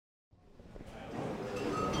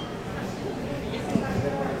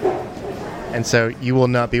And so you will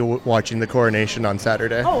not be watching the coronation on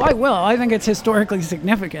Saturday. Oh, I will. I think it's historically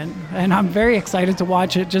significant, and I'm very excited to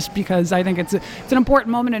watch it just because I think it's an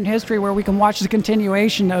important moment in history where we can watch the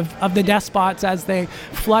continuation of the despots as they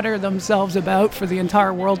flutter themselves about for the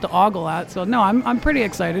entire world to ogle at. So, no, I'm pretty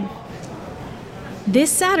excited.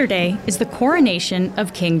 This Saturday is the coronation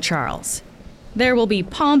of King Charles. There will be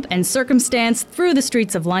pomp and circumstance through the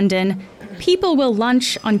streets of London. People will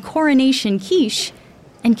lunch on coronation quiche,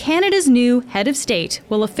 and Canada's new head of state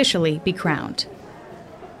will officially be crowned.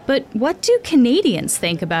 But what do Canadians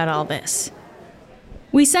think about all this?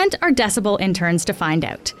 We sent our Decibel interns to find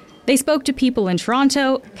out. They spoke to people in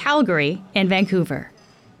Toronto, Calgary, and Vancouver.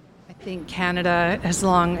 I think Canada has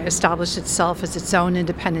long established itself as its own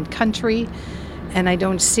independent country, and I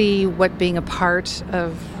don't see what being a part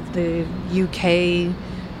of the UK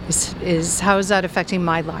is how is that affecting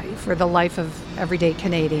my life or the life of everyday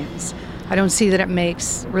Canadians. I don't see that it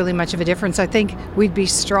makes really much of a difference. I think we'd be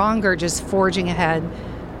stronger just forging ahead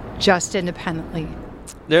just independently.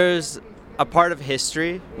 There's a part of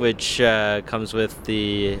history which comes with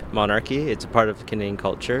the monarchy. It's a part of Canadian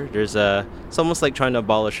culture. It's almost like trying to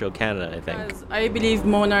abolish Canada, I think. I believe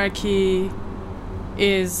monarchy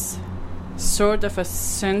is sort of a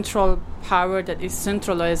central power that is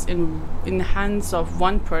centralized in the hands of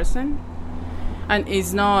one person and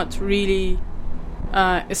is not really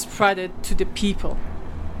spread to the people.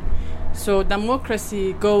 So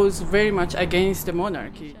democracy goes very much against the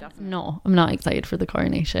monarchy. Definitely. No, I'm not excited for the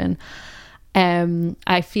coronation.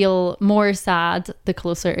 I feel more sad the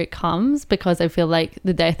closer it comes because I feel like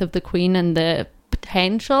the death of the Queen and the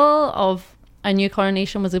potential of a new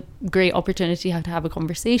coronation was a great opportunity to have a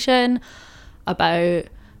conversation about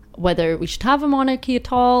whether we should have a monarchy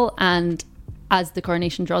at all. And as the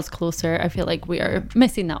coronation draws closer, I feel like we are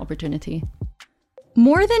missing that opportunity.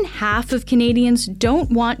 More than half of Canadians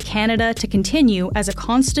don't want Canada to continue as a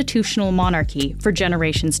constitutional monarchy for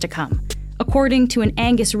generations to come, according to an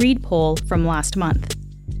Angus Reid poll from last month.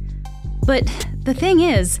 But the thing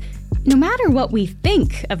is, no matter what we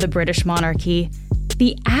think of the British monarchy,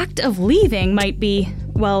 the act of leaving might be,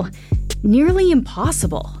 well, nearly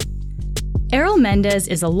impossible. Errol Mendez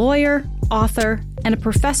is a lawyer, author, and a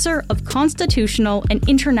professor of constitutional and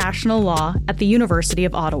international law at the University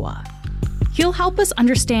of Ottawa. He'll help us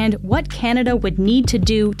understand what Canada would need to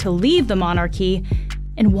do to leave the monarchy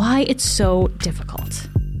and why it's so difficult.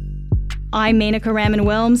 I'm Menaka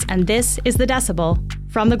Raman-Wilms, and this is The Decibel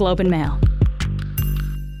from the Globe and Mail.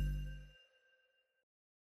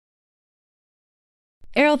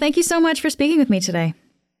 Errol, thank you so much for speaking with me today.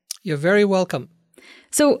 You're very welcome.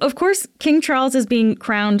 So, of course, King Charles is being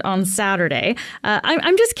crowned on Saturday.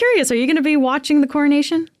 I'm just curious, are you going to be watching the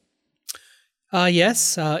coronation?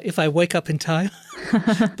 Yes, if I wake up in time.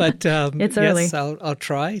 But it's early. Yes, I'll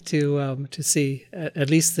try to see at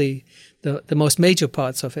least the most major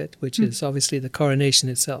parts of it, which is obviously the coronation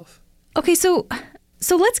itself. Okay, so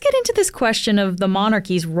let's get into this question of the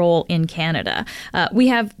monarchy's role in Canada. We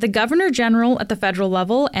have the Governor General at the federal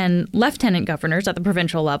level and Lieutenant Governors at the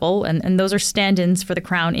provincial level, and those are stand-ins for the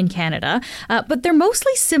Crown in Canada. But they're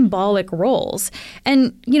mostly symbolic roles.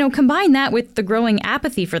 And, combine that with the growing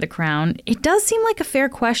apathy for the Crown, it does seem like a fair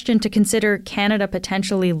question to consider Canada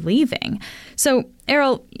potentially leaving. So,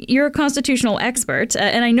 Errol, you're a constitutional expert,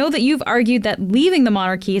 and I know that you've argued that leaving the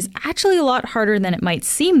monarchy is actually a lot harder than it might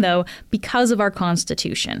seem, though, because of our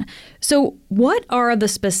Constitution. So what are the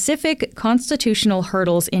specific constitutional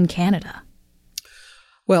hurdles in Canada?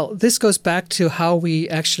 Well, this goes back to how we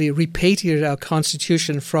actually repatriated our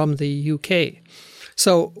Constitution from the UK.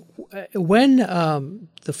 So when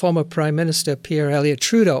the former Prime Minister, Pierre Elliott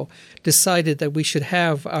Trudeau, decided that we should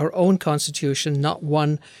have our own Constitution, not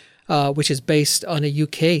one which is based on a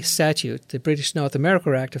UK statute, the British North America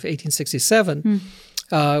Act of 1867.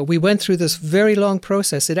 We went through this very long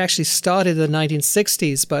process. It actually started in the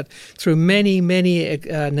 1960s, but through many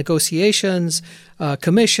negotiations,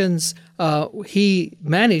 commissions, he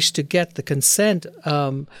managed to get the consent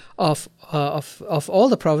of all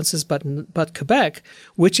the provinces, but Quebec,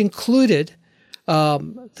 which included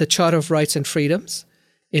the Charter of Rights and Freedoms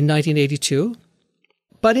in 1982.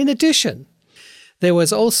 But in addition, there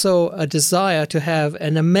was also a desire to have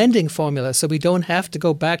an amending formula so we don't have to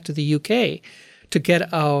go back to the UK to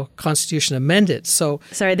get our Constitution amended. So,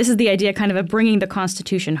 sorry, this is the idea kind of bringing the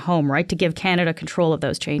Constitution home, right, to give Canada control of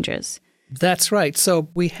those changes. That's right. So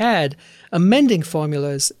we had amending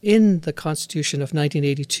formulas in the Constitution of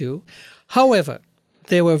 1982. However,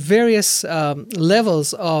 there were various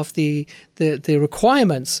levels of the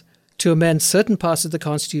requirements to amend certain parts of the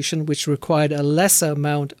Constitution, which required a lesser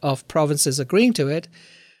amount of provinces agreeing to it,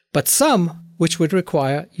 but some which would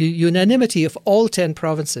require unanimity of all 10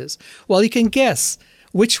 provinces. Well, you can guess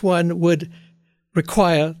which one would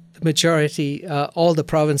require the majority, all the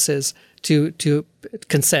provinces, to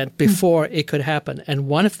consent before it could happen. And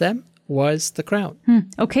one of them was the crown.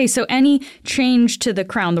 Okay, so any change to the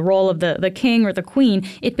crown, the role of the king or the queen,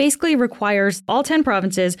 it basically requires all 10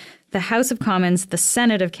 provinces, the House of Commons, the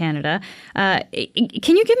Senate of Canada.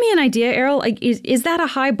 Can you give me an idea, Errol? Like, is that a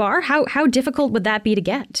high bar? How difficult would that be to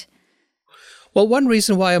get? Well, one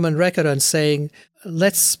reason why I'm on record on saying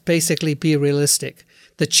let's basically be realistic.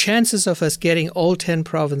 The chances of us getting all 10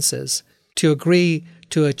 provinces to agree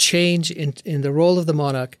to a change in the role of the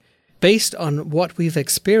monarch based on what we've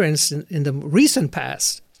experienced in the recent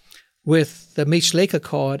past with the Meech Lake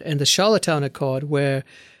Accord and the Charlottetown Accord, where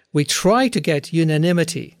we tried to get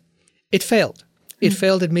unanimity, it failed. It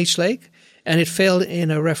failed at Meech Lake, and it failed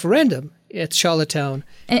in a referendum at Charlottetown.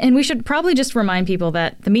 And we should probably just remind people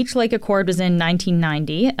that the Meech Lake Accord was in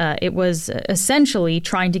 1990. It was essentially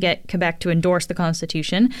trying to get Quebec to endorse the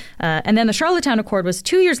Constitution. And then the Charlottetown Accord was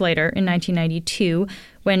 2 years later in 1992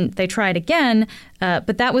 when they tried again,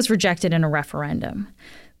 but that was rejected in a referendum.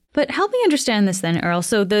 But help me understand this then, Errol.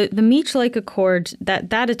 So the Meech Lake Accord,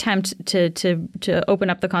 that attempt to open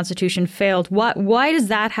up the Constitution failed. Why does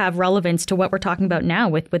that have relevance to what we're talking about now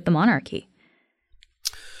with the monarchy?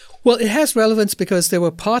 Well, it has relevance because there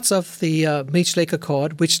were parts of the Meech Lake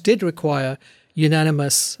Accord which did require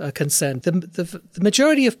unanimous consent. The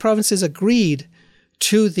majority of provinces agreed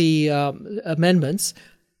to the amendments,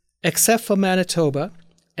 except for Manitoba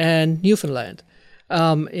and Newfoundland.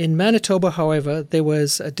 In Manitoba, however, there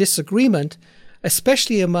was a disagreement,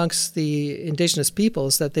 especially amongst the Indigenous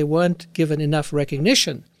peoples, that they weren't given enough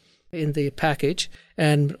recognition in the package.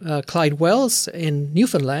 And Clyde Wells in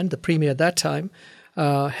Newfoundland, the premier at that time,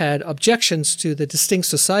 had objections to the Distinct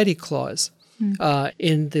Society Clause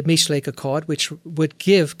in the Meech Lake Accord, which would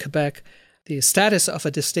give Quebec the status of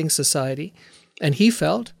a distinct society. And he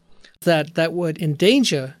felt that that would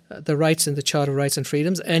endanger the rights in the Charter of Rights and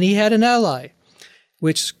Freedoms. And he had an ally,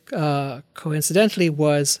 which coincidentally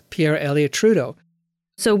was Pierre Elliott Trudeau.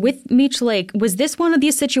 So with Meech Lake, was this one of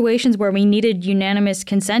these situations where we needed unanimous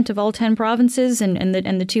consent of all 10 provinces and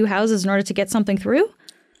the two houses in order to get something through?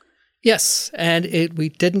 Yes, and we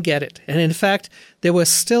didn't get it. And in fact, there were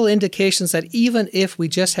still indications that even if we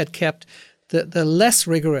just had kept the less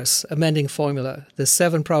rigorous amending formula, the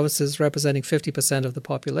 7 provinces representing 50% of the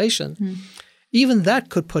population, even that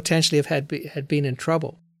could potentially have had been in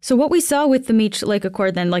trouble. So what we saw with the Meech Lake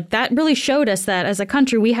Accord then, like that really showed us that as a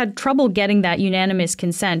country, we had trouble getting that unanimous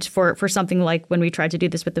consent for something like when we tried to do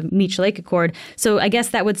this with the Meech Lake Accord. So I guess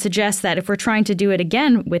that would suggest that if we're trying to do it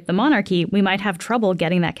again with the monarchy, we might have trouble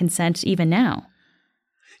getting that consent even now.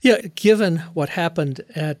 Yeah, given what happened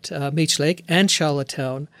at Meech Lake and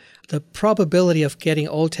Charlottetown, the probability of getting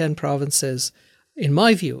all 10 provinces, in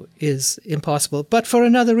my view, is impossible. But for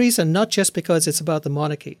another reason, not just because it's about the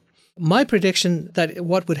monarchy. My prediction that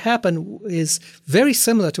what would happen is very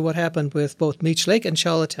similar to what happened with both Meech Lake and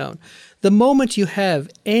Charlottetown. The moment you have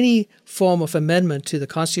any form of amendment to the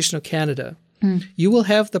Constitution of Canada, you will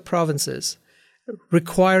have the provinces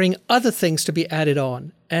requiring other things to be added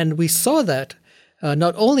on. And we saw that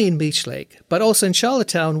not only in Meech Lake, but also in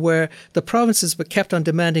Charlottetown, where the provinces were kept on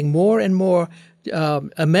demanding more and more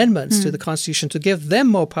amendments to the Constitution to give them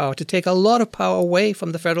more power, to take a lot of power away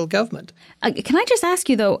from the federal government. Can I just ask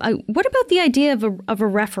you, though, what about the idea of a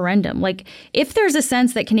referendum? Like, if there's a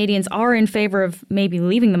sense that Canadians are in favor of maybe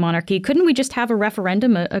leaving the monarchy, couldn't we just have a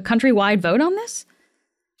referendum, a countrywide vote on this?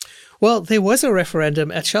 Well, there was a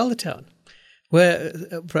referendum at Charlottetown, where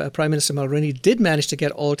Prime Minister Mulroney did manage to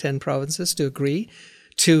get all 10 provinces to agree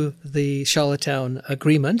to the Charlottetown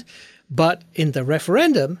Agreement. But in the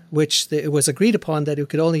referendum, which it was agreed upon that it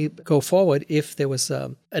could only go forward if there was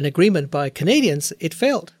an agreement by Canadians, it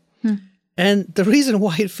failed. And the reason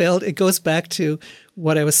why it failed, it goes back to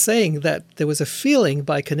what I was saying, that there was a feeling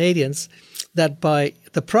by Canadians that by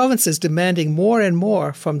the provinces demanding more and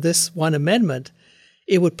more from this one amendment,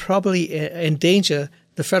 it would probably endanger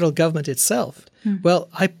the federal government itself. Well,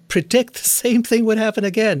 I predict the same thing would happen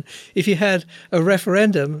again if you had a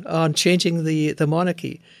referendum on changing the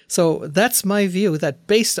monarchy. So that's my view, that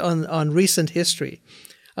based on recent history,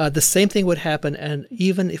 the same thing would happen. And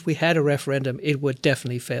even if we had a referendum, it would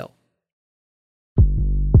definitely fail.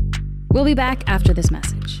 We'll be back after this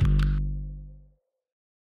message.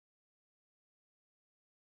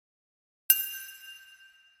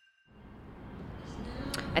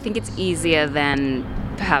 I think it's easier than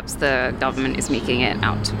perhaps the government is making it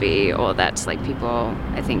out to be, or that like people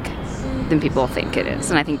think it is.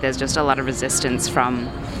 And I think there's just a lot of resistance from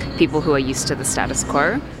people who are used to the status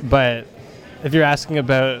quo. But if you're asking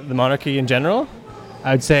about the monarchy in general,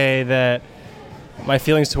 I would say that my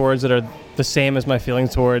feelings towards it are the same as my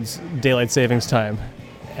feelings towards daylight savings time,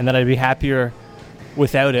 and that I'd be happier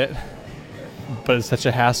without it, but it's such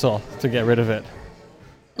a hassle to get rid of it.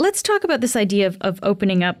 Let's talk about this idea of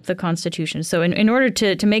opening up the Constitution. So in order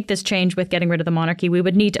to make this change with getting rid of the monarchy, we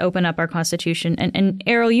would need to open up our Constitution. And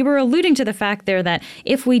Errol, you were alluding to the fact there that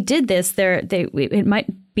if we did this, it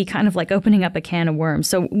might be kind of like opening up a can of worms.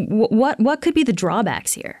 So what could be the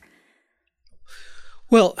drawbacks here?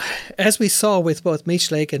 Well, as we saw with both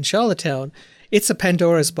Meech Lake and Charlottetown, it's a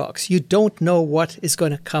Pandora's box. You don't know what is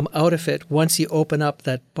going to come out of it once you open up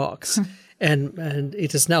that box. And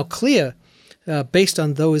it is now clear, based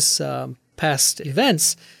on those past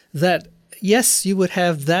events, that yes, you would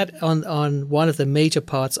have that on one of the major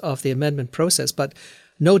parts of the amendment process, but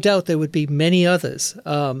no doubt there would be many others.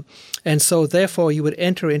 And so therefore you would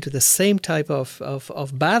enter into the same type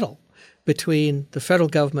of battle between the federal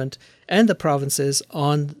government and the provinces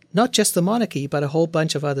on not just the monarchy, but a whole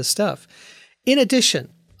bunch of other stuff. In addition,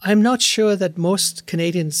 I'm not sure that most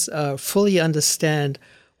Canadians fully understand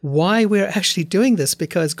why we're actually doing this,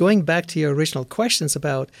 because going back to your original questions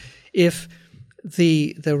about if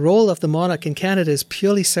the role of the monarch in Canada is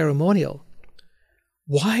purely ceremonial,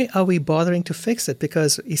 why are we bothering to fix it?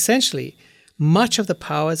 Because essentially, much of the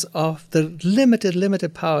powers of the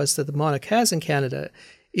limited powers that the monarch has in Canada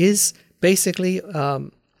is basically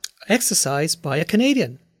exercised by a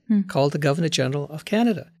Canadian called the Governor-General of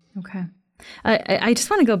Canada. Okay. I just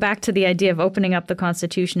want to go back to the idea of opening up the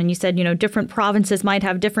Constitution. And you said, different provinces might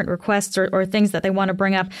have different requests or things that they want to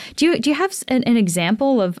bring up. Do you have an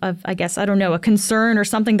example of, I guess, I don't know, a concern or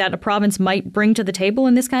something that a province might bring to the table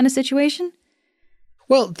in this kind of situation?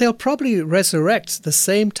 Well, they'll probably resurrect the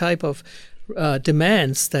same type of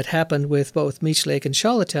demands that happened with both Meech Lake and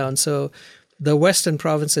Charlottetown. So the western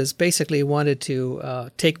provinces basically wanted to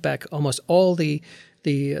take back almost all the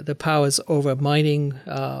powers over mining,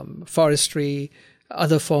 forestry,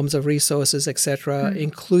 other forms of resources, etc.,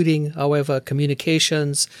 including, however,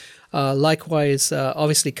 communications. Likewise,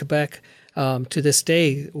 obviously, Quebec to this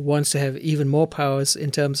day wants to have even more powers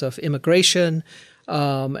in terms of immigration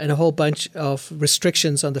and a whole bunch of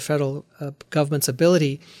restrictions on the federal government's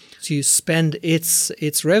ability to spend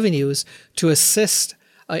its revenues to assist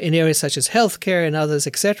in areas such as healthcare and others,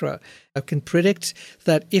 etc. I can predict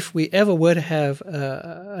that if we ever were to have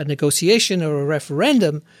a negotiation or a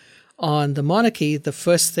referendum on the monarchy, the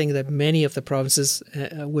first thing that many of the provinces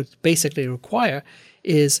would basically require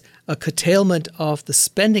is a curtailment of the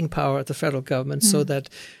spending power of the federal government so that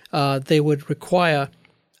they would require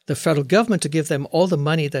the federal government to give them all the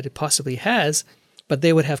money that it possibly has, but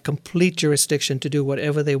they would have complete jurisdiction to do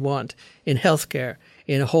whatever they want in healthcare,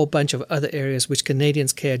 in a whole bunch of other areas which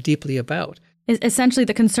Canadians care deeply about. Essentially,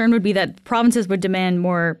 the concern would be that provinces would demand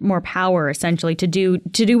more power, essentially, to do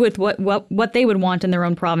with what they would want in their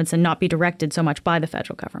own province and not be directed so much by the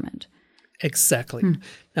federal government. Exactly.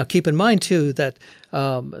 Now, keep in mind, too, that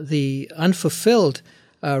the unfulfilled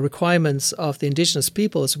requirements of the Indigenous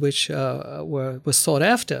peoples, which were sought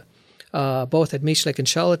after, both at Meech Lake and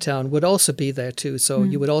Charlottetown, would also be there, too. So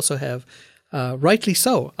you would also have, rightly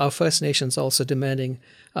so, our First Nations also demanding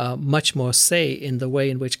much more say in the way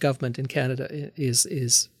in which government in Canada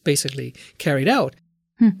is basically carried out.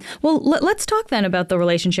 Well, let's talk then about the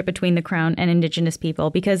relationship between the Crown and Indigenous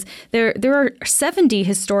people, because there are 70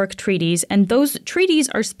 historic treaties, and those treaties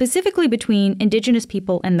are specifically between Indigenous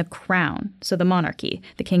people and the Crown, so the monarchy,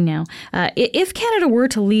 the king now. If Canada were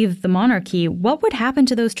to leave the monarchy, what would happen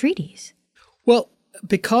to those treaties? Well,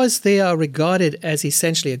 because they are regarded as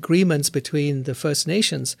essentially agreements between the First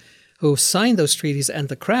Nations who signed those treaties and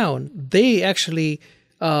the Crown, they actually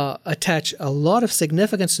attach a lot of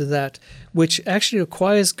significance to that, which actually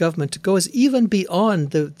requires government to go even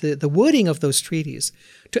beyond the wording of those treaties,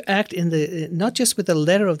 to act in not just with the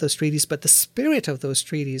letter of those treaties, but the spirit of those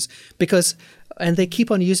treaties. Because, and they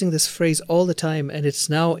keep on using this phrase all the time, and it's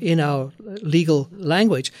now in our legal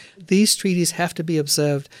language, these treaties have to be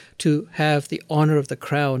observed to have the honor of the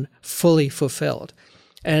Crown fully fulfilled.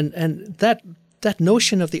 And that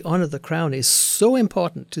notion of the honor of the Crown is so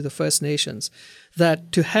important to the First Nations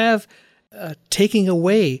that to have taking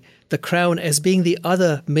away the Crown as being the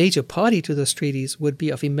other major party to those treaties would be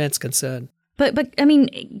of immense concern. But I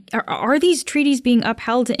mean, are these treaties being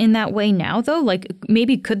upheld in that way now, though? Like,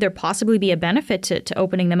 maybe could there possibly be a benefit to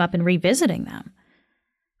opening them up and revisiting them?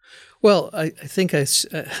 Well, I think as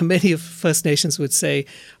many of First Nations would say,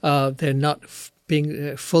 they're not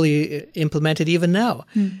being fully implemented even now.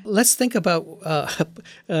 Let's think about,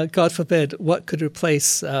 God forbid, what could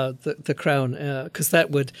replace the Crown, because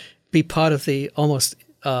that would be part of the almost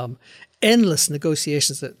endless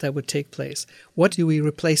negotiations that would take place. What do we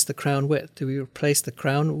replace the crown with? Do we replace the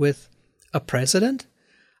crown with a president?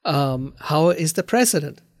 How is the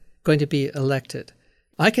president going to be elected?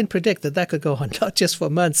 I can predict that could go on not just for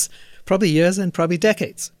months, probably years and probably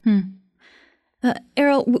decades.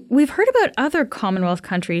 Errol, we've heard about other Commonwealth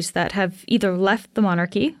countries that have either left the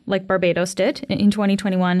monarchy, like Barbados did in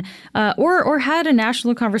 2021, or had a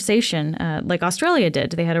national conversation, like Australia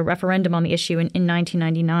did. They had a referendum on the issue in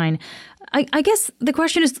 1999. I guess the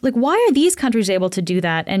question is, like, why are these countries able to do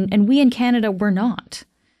that and we in Canada were not?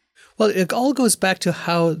 Well, it all goes back to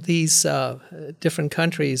how these different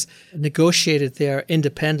countries negotiated their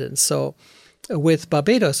independence. So with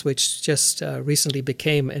Barbados, which just recently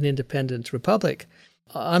became an independent republic,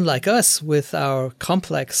 unlike us with our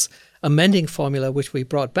complex amending formula, which we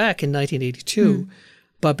brought back in 1982,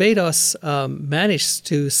 Barbados managed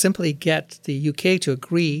to simply get the UK to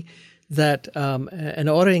agree that an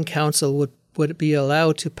ordering council would be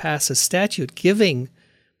allowed to pass a statute giving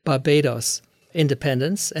Barbados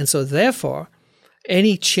independence. And so therefore,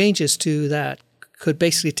 any changes to that could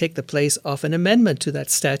basically take the place of an amendment to that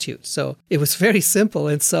statute. So it was very simple.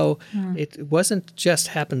 And so it wasn't just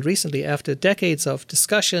happened recently. After decades of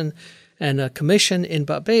discussion and a commission in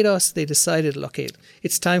Barbados, they decided, okay,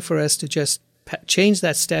 it's time for us to just change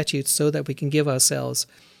that statute so that we can give ourselves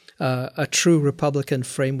a true Republican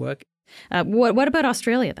framework. What about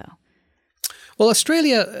Australia, though? Well,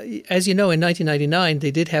 Australia, as you know, in 1999,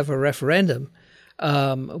 they did have a referendum,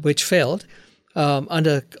 which failed.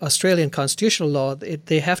 Under Australian constitutional law,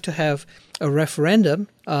 they have to have a referendum,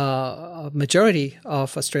 a majority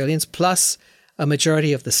of Australians plus a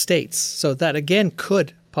majority of the states. So that, again,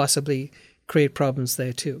 could possibly create problems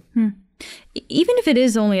there too. Even if it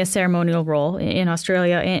is only a ceremonial role in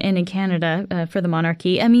Australia and in Canada for the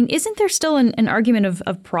monarchy, I mean, isn't there still an argument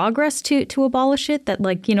of progress to abolish it? That,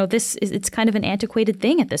 like, you know, it's kind of an antiquated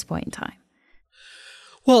thing at this point in time.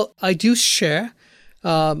 Well, I do share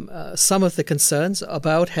some of the concerns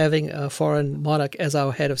about having a foreign monarch as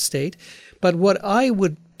our head of state. But what I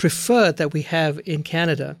would prefer that we have in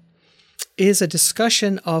Canada is a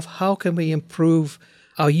discussion of how can we improve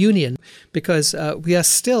our union, because we are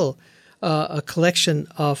still a collection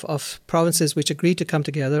of provinces which agreed to come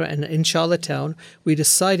together. And in Charlottetown, we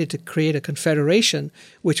decided to create a confederation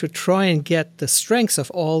which would try and get the strengths of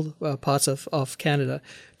all parts of Canada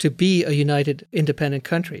to be a united, independent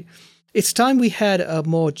country. It's time we had a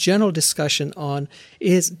more general discussion on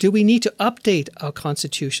do we need to update our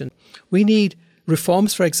constitution? We need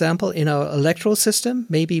reforms, for example, in our electoral system,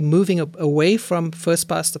 maybe moving away from first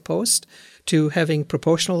past the post to having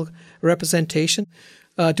proportional representation.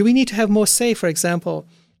 Do we need to have more say, for example,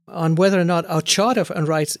 on whether or not our Charter of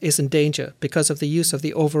Rights is in danger because of the use of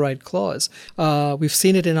the override clause? We've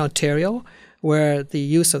seen it in Ontario, where the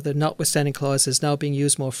use of the notwithstanding clause is now being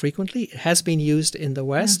used more frequently. It has been used in the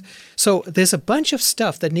West. So there's a bunch of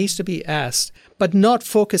stuff that needs to be asked, but not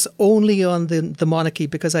focus only on the monarchy,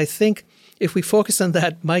 because I think if we focus on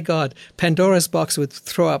that, my God, Pandora's box would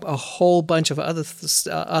throw up a whole bunch of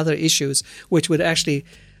other issues, which would actually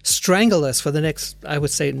strangle us for the next, I would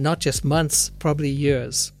say, not just months, probably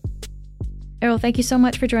years. Errol, thank you so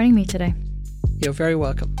much for joining me today. You're very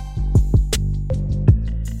welcome.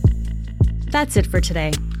 That's it for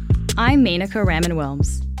today. I'm Menaka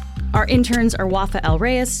Raman-Wilms. Our interns are Wafa El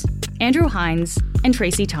Reyes, Andrew Hines, and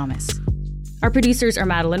Tracy Thomas. Our producers are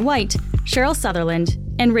Madeline White, Cheryl Sutherland,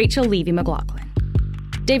 and Rachel Levy-McLaughlin.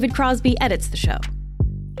 David Crosby edits the show.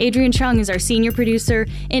 Adrian Chung is our senior producer,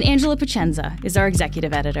 and Angela Pacenza is our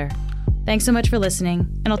executive editor. Thanks so much for listening,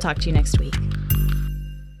 and I'll talk to you next week.